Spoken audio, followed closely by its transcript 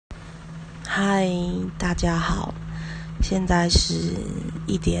嗨，大家好，现在是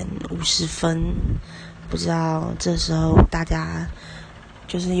1:50，不知道这时候大家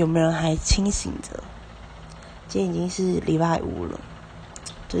就是有没有人还清醒着？今天已经是礼拜五了，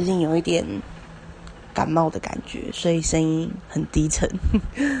最近有一点感冒的感觉，所以声音很低沉。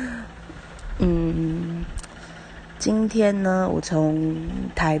今天呢，我从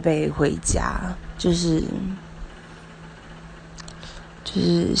台北回家，就是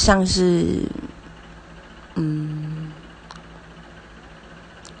像是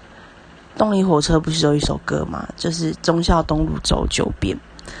动力火车不是有一首歌嘛，就是忠孝东路走9遍，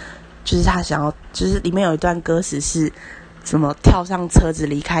就是他想要，就是里面有一段歌词是什么跳上车子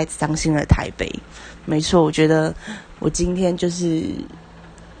离开伤心的台北。没错，我觉得我今天就是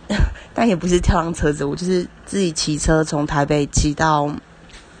但也不是跳上车子，我就是自己骑车从台北骑到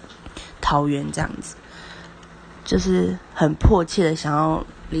桃园这样子，就是很迫切的想要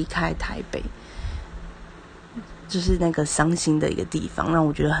离开台北，就是那个伤心的一个地方，让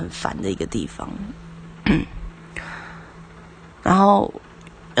我觉得很烦的一个地方。然后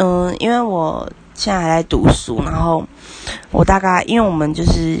因为我现在还在读书，然后我大概因为我们就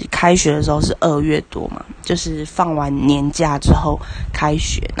是开学的时候是2月多嘛，就是放完年假之后开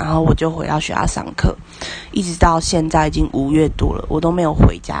学，然后我就回到学校上课，一直到现在已经5月多了，我都没有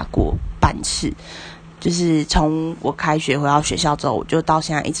回家过半次。就是从我开学回到学校之后，我就到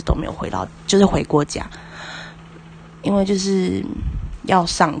现在一直都没有回过家，因为就是要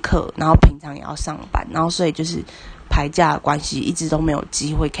上课，然后平常也要上班，然后所以就是排假的关系，一直都没有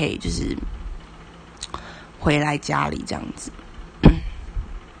机会可以就是回来家里这样子。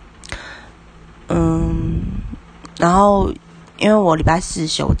然后因为我礼拜4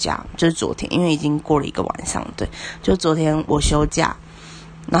休假，就是昨天，因为已经过了一个晚上，对，就昨天我休假，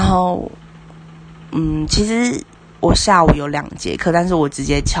然后其实我下午有2节课，但是我直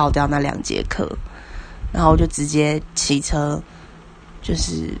接翘掉那2节课，然后就直接骑车，就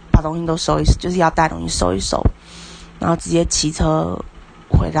是把东西都收一收，就是要带东西收一收，然后直接骑车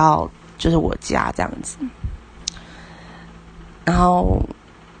回到就是我家这样子。然后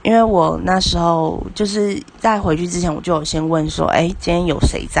因为我那时候就是在回去之前，我就有先问说，今天有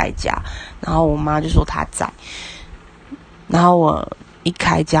谁在家？然后我妈就说她在。然后我一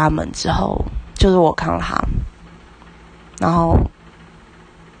开家门之后，就是我看到她，然后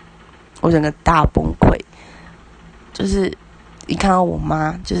我整个大崩溃，就是一看到我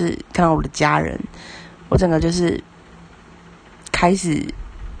妈，就是看到我的家人，我整个就是开始，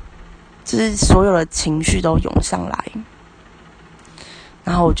就是所有的情绪都涌上来。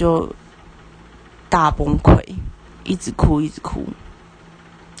然后我就大崩溃，一直哭。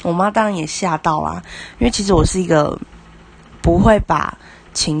我妈当然也吓到啦，因为其实我是一个不会把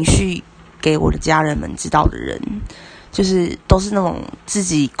情绪给我的家人们知道的人，就是都是那种自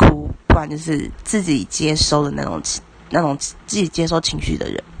己哭，不然就是自己接收的那种自己接收情绪的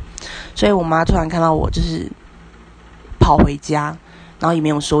人。所以我妈突然看到我就是跑回家，然后也没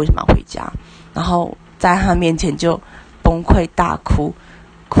有说为什么要回家，然后在她面前就崩溃大哭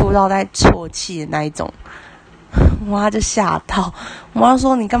到在啜泣的那一种。我妈就吓到，我妈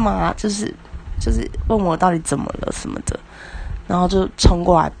说你干嘛，就是问我到底怎么了什么的，然后就冲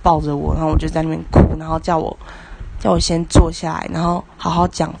过来抱着我，然后我就在那边哭，然后叫我先坐下来，然后好好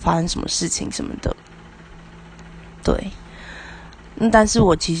讲发生什么事情什么的。对，但是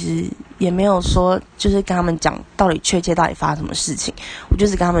我其实也没有说就是跟他们讲确切到底发生什么事情，我就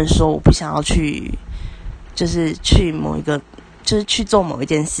是跟他们说我不想要去，就是去去做某一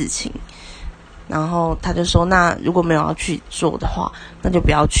件事情。然后他就说，那如果没有要去做的话，那就不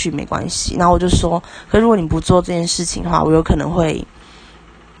要去没关系。然后我就说，可是如果你不做这件事情的话，我有可能会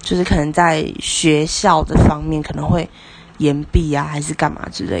就是可能在学校的方面可能会延毕啊，还是干嘛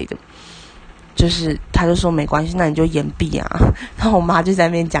之类的。就是他就说没关系，那你就延毕啊。然后我妈就在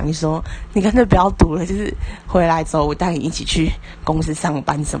那边讲说，你干脆不要读了，就是回来之后我带你一起去公司上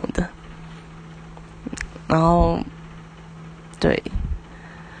班什么的。然后对，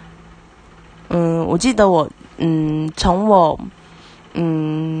我记得我从我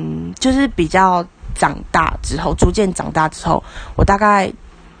就是比较长大之后，逐渐长大之后，我大概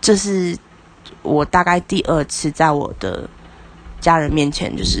第2次在我的家人面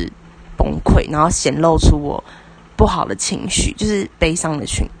前就是崩溃，然后显露出我不好的情绪，就是悲伤的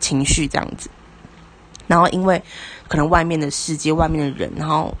情绪这样子。然后因为可能外面的世界、外面的人，然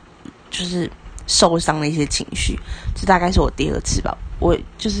后就是受伤的一些情绪，这大概是我第2次吧。我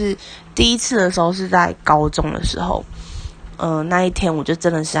就是第1次的时候是在高中的时候，那一天我就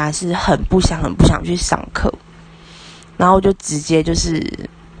真的实在是很不想去上课，然后我就直接就是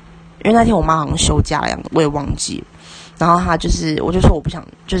因为那天我妈好像休假了，我也忘记了，然后他就是我就说我不想，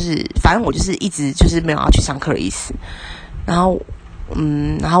就是反正我就是一直就是没有要去上课的意思。然后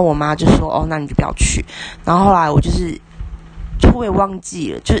我妈就说哦，那你就不要去。然后后来我也忘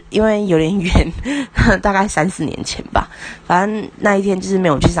记了，就是因为有点远，大概3-4年前吧。反正那一天就是没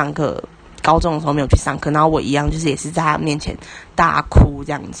有去上课，高中的时候没有去上课，然后我一样就是也是在他面前大哭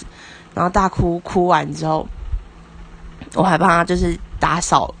这样子。然后大哭完之后，我还帮他就是打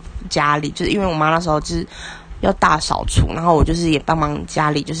扫家里，就是因为我妈那时候就是要大扫除，然后我就是也帮忙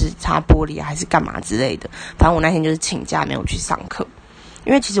家里就是擦玻璃还是干嘛之类的。反正我那天就是请假没有去上课，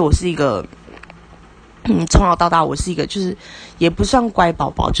因为其实我是一个从小到大我是一个就是也不算乖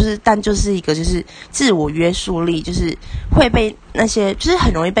宝宝，但就是一个就是自我约束力就是会被那些就是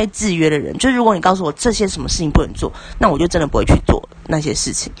很容易被制约的人。就是如果你告诉我这些什么事情不能做，那我就真的不会去做那些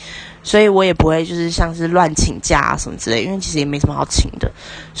事情。所以我也不会就是像是乱请假啊什么之类，因为其实也没什么好请的。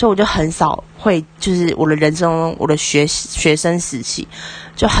所以我就很少会就是我的人生中我的学生时期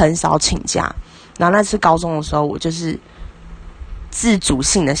就很少请假。然后那次高中的时候，我就是自主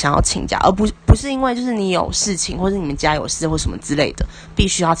性的想要请假，而不是因为就是你有事情或者你们家有事或什么之类的必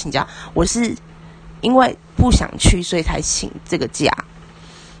须要请假，我是因为不想去所以才请这个假。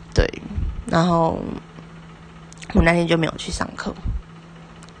对，然后我那天就没有去上课。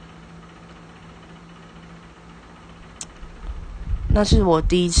那是我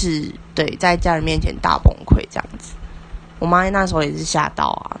第一次对在家人面前大崩溃这样子。我妈那时候也是吓到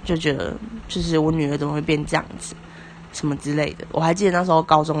啊，就觉得就是我女儿怎么会变这样子什么之类的。我还记得那时候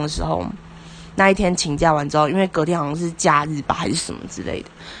高中的时候，那一天请假完之后，因为隔天好像是假日吧还是什么之类的，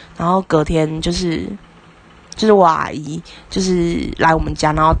然后隔天就是我阿姨就是来我们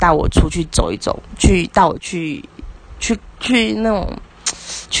家，然后带我出去走一走，带我去那种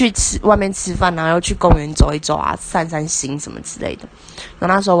去外面吃饭，然后又去公园走一走啊，散散心什么之类的。然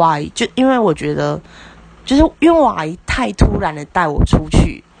后那时候我阿姨就因为我觉得就是因为我阿姨太突然的带我出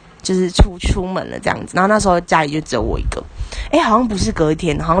去，就是出门了这样子。然后那时候家里就只有我一个，好像不是隔一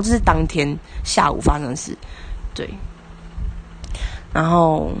天，好像就是当天下午发生的事。对，然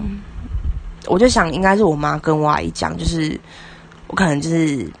后我就想应该是我妈跟我阿姨讲，就是我可能就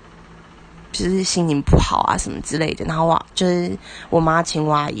是心情不好啊什么之类的，然后就是我妈请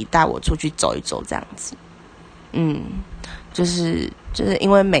我阿姨带我出去走一走这样子。就是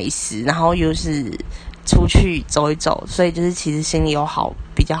因为美食，然后又是出去走一走，所以就是其实心里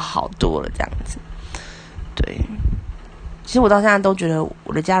比较好多了这样子。对，其实我到现在都觉得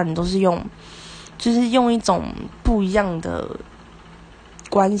我的家人都是用一种不一样的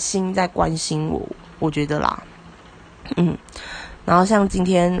关心在关心我觉得啦。然后像今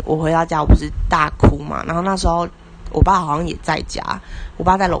天我回到家，我不是大哭嘛，然后那时候我爸好像也在家，我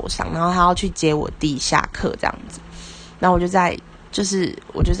爸在楼上，然后他要去接我弟下课这样子。然后我就在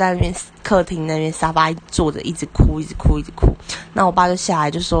那边客厅那边沙发坐着，一直哭。那我爸就下来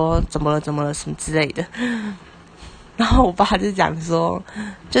就说怎么了什么之类的。然后我爸就讲说，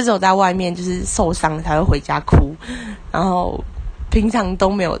就只有在外面就是受伤才会回家哭，然后平常都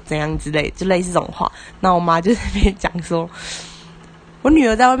没有怎样之类，就类似这种话。那我妈就在那边讲说，我女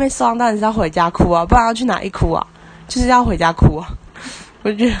儿在外面受伤，当然是要回家哭啊，不然要去哪里哭啊？就是要回家哭啊。我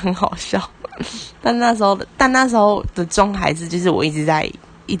就觉得很好笑。但那时候的状态是，就是我一直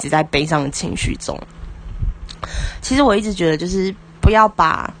在悲伤的情绪中。其实我一直觉得，就是不要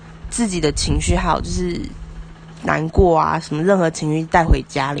把自己的情绪，还有就是难过啊，什么任何情绪带回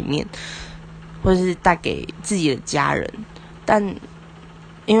家里面，或者是带给自己的家人。但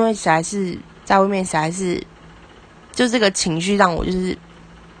因为实在是在外面，实在是就这个情绪让我就是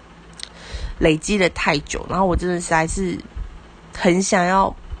累积了太久，然后我真的实在是很想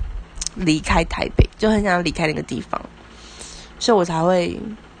要离开台北，就很想要离开那个地方，所以我才会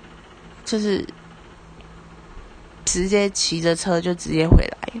就是直接骑着车就直接回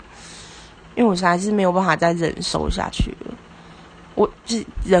来，因为我实在是没有办法再忍受下去了。我就是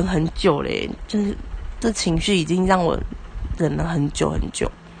忍很久了，就是这情绪已经让我忍了很久。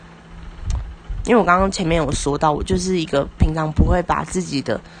因为我刚刚前面有说到，我就是一个平常不会把自己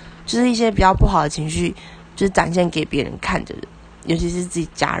的就是一些比较不好的情绪就是展现给别人看的人，尤其是自己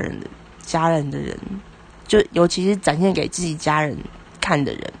家人的人，就尤其是展现给自己家人看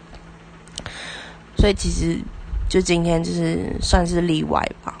的人。所以其实就今天就是算是例外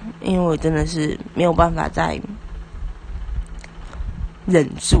吧，因为我真的是没有办法再忍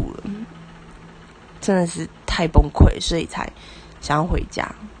住了，真的是太崩溃，所以才想要回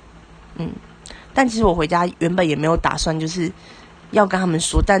家。但其实我回家原本也没有打算就是要跟他们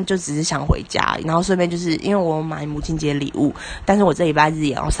说，但就只是想回家，然后顺便就是因为我买母亲节礼物，但是我这礼拜日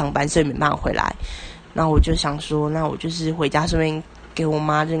也要上班，所以没办法回来。然后我就想说，那我就是回家顺便给我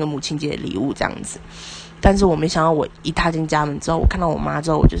妈这个母亲节礼物这样子。但是我没想到，我一踏进家门之后，我看到我妈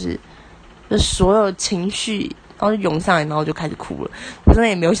之后，我就是所有情绪，然后就涌上来，然后就开始哭了。我真的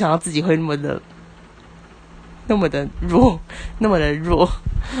也没有想到自己会那么的弱，那么的弱。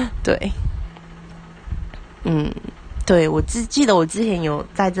对，对，我记得我之前有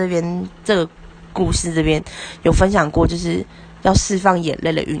在这边这个故事这边有分享过，就是要释放眼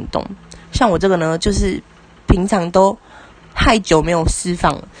泪的运动。像我这个呢，就是平常都太久没有释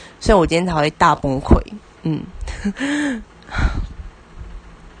放了，所以我今天才会大崩溃。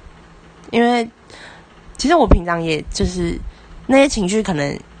因为其实我平常也就是那些情绪可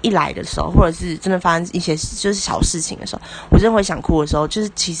能一来的时候，或者是真的发生一些就是小事情的时候，我真的会想哭的时候，就是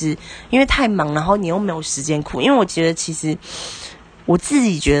其实因为太忙，然后你又没有时间哭。因为我觉得其实我自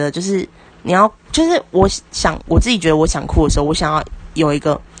己觉得就是你要就是我自己觉得我想哭的时候，我想要有一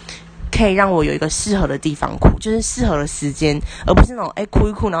个可以让我有一个适合的地方哭，就是适合的时间，而不是那种哭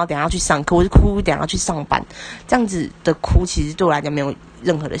一哭然后等一下去上课，或是哭等一下去上班，这样子的哭其实对我来讲没有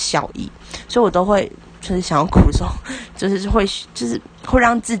任何的效益。所以我都会就是想要哭的时候，就是会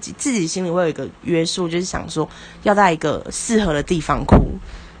让自己心里会有一个约束，就是想说要在一个适合的地方哭，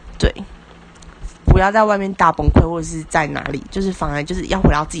对，不要在外面大崩溃，或者是在哪里，就是反而就是要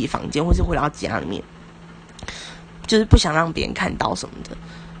回到自己房间，或是回到家里面，就是不想让别人看到什么的。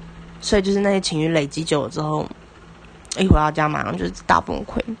所以就是那些情绪累积久了之后，一回到家马上就是大崩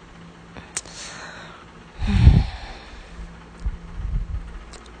溃。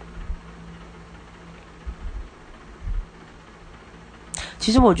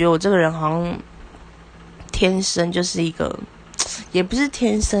其实我觉得我这个人好像天生就是一个，也不是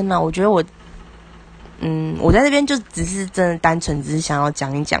天生啦，我觉得我在这边就只是真的单纯只是想要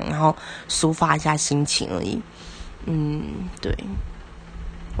讲一讲，然后抒发一下心情而已。对，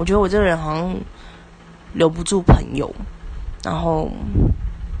我觉得我这个人好像留不住朋友，然后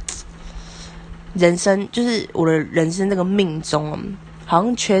人生就是我的人生这个命中好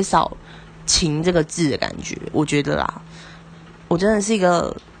像缺少情这个字的感觉。我觉得啦，我真的是一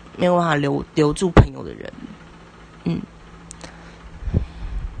个没有办法留住朋友的人。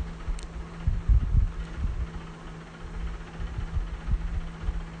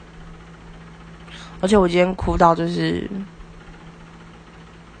而且我今天哭到就是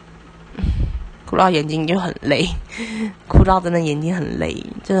哭到眼睛就很累，哭到真的眼睛很累，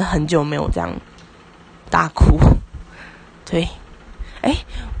真的很久没有这样大哭。对，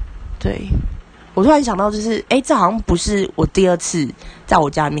对，我突然想到，就是这好像不是我第二次在我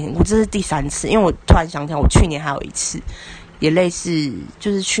家里面哭，这是第3次。因为我突然想起来，我去年还有一次，也类似，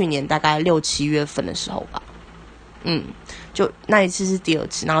就是去年大概6、7月份的时候吧。就那一次是第2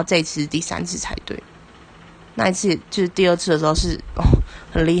次，然后这一次是第3次才对。那一次就是第2次的时候是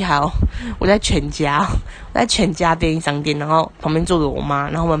很厉害哦，我在全家便利商店，然后旁边坐着我妈，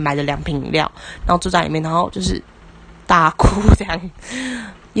然后我们买了2瓶饮料，然后坐在里面，然后就是大哭这样，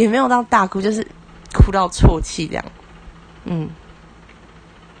也没有到大哭，就是哭到啜泣这样。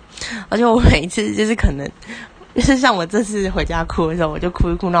而且我每一次就是可能就是像我这次回家哭的时候，我就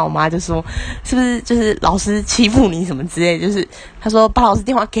哭一哭，那我妈就说是不是就是老师欺负你什么之类的，就是她说把老师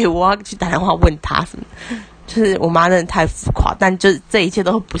电话给我，要去打电话问他什么，就是我妈真的太浮夸，但就是这一切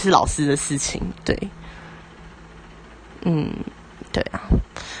都不是老师的事情。对，对啊，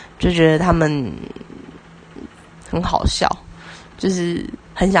就觉得他们很好笑，就是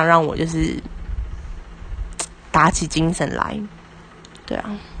很想让我就是打起精神来。对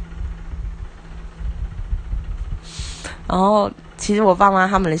啊，然后其实我爸妈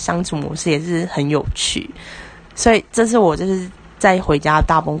他们的相处模式也是很有趣，所以这次我就是在回家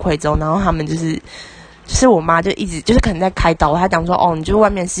大崩溃之后，然后他们就是我妈就一直就是可能在开导我，她讲说你就是外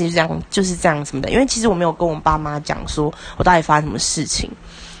面世界就是这样什么的。因为其实我没有跟我爸妈讲说我到底发生什么事情，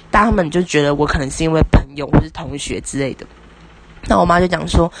但他们就觉得我可能是因为朋友或是同学之类的。那我妈就讲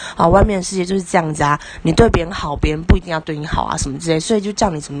说外面的世界就是这样子啊，你对别人好，别人不一定要对你好啊什么之类，所以就叫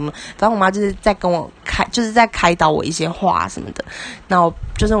你什么，反正我妈就是在跟我就是在开导我一些话什么的。那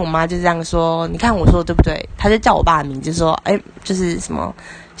就是我妈就这样说，你看我说的对不对？她就叫我爸的名字说就是什么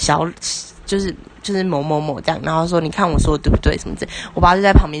就是某某某这样，然后说你看我说的对不对什么之类。我爸就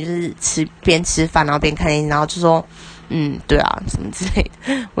在旁边就是边吃饭然后边看电视，然后就说对啊什么之类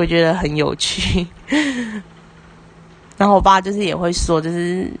的，我觉得很有趣。然后我爸就是也会说，就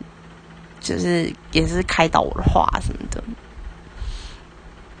是也是开导我的话什么的。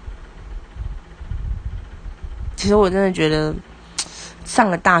其实我真的觉得上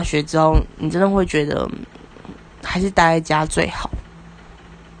了大学之后，你真的会觉得还是待在家最好。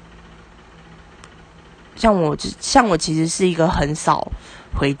像我其实是一个很少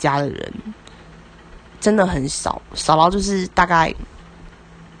回家的人，真的很少到就是大概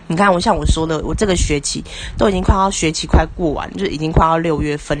你看，像我说的，我这个学期都已经快要学期快过完，就已经快要6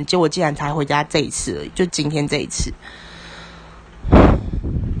月份，结果竟然才回家这一次而已，就今天这一次。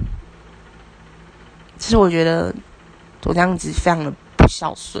其实我觉得我这样子非常的不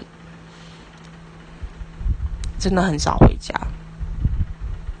孝顺，真的很少回家。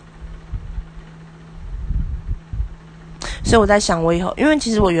所以我在想，我以后，因为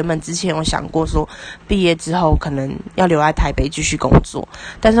其实我原本之前有想过说，毕业之后可能要留在台北继续工作，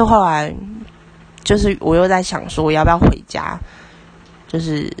但是后来就是我又在想说，我要不要回家，就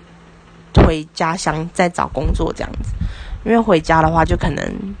是回家乡再找工作这样子。因为回家的话，就可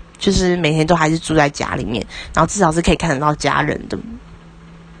能就是每天都还是住在家里面，然后至少是可以看得到家人的。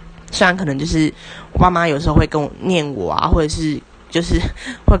虽然可能就是我爸妈有时候会跟我念我啊，或者是就是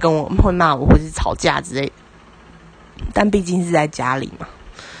会骂我，或者是吵架之类的。但毕竟是在家里嘛，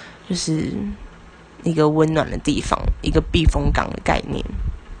就是一个温暖的地方，一个避风港的概念。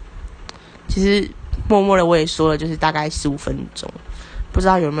其实默默的我也说了，就是大概15分钟，不知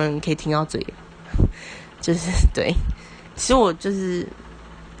道有没有人可以听到这里。就是对，其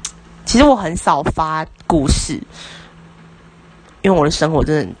实我很少发故事，因为我的生活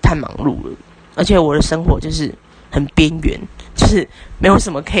真的太忙碌了，而且我的生活就是很边缘，就是没有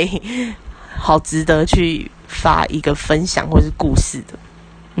什么可以好值得去发一个分享或是故事的。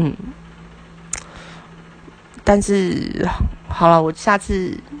但是好了，我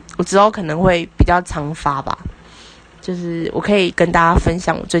之后可能会比较常发吧，就是我可以跟大家分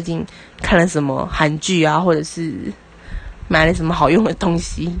享我最近看了什么韩剧啊，或者是买了什么好用的东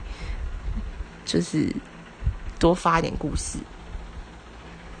西，就是多发一点故事。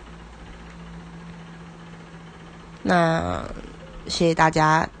那谢谢大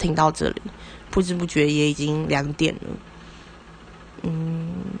家听到这里，不知不觉也已经2点了。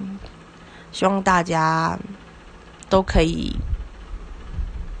希望大家都可以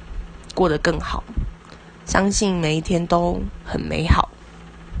过得更好，相信每一天都很美好，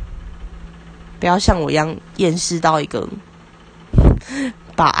不要像我一样厌世到一个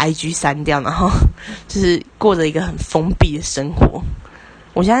把 IG 删掉，然后就是过着一个很封闭的生活。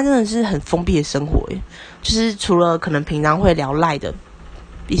我现在真的是很封闭的生活耶，就是除了可能平常会聊赖的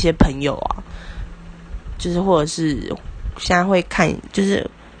一些朋友啊，就是或者是现在会看，就是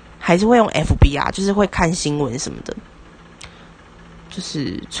还是会用 FB 啊，就是会看新闻什么的。就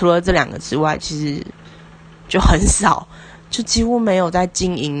是除了这2个之外，其实就很少，就几乎没有在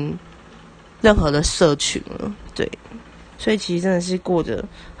经营任何的社群了。对，所以其实真的是过着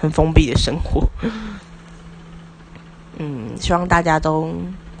很封闭的生活。希望大家都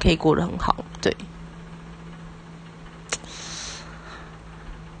可以过得很好。对，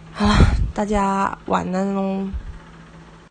好啦，大家晚安喽。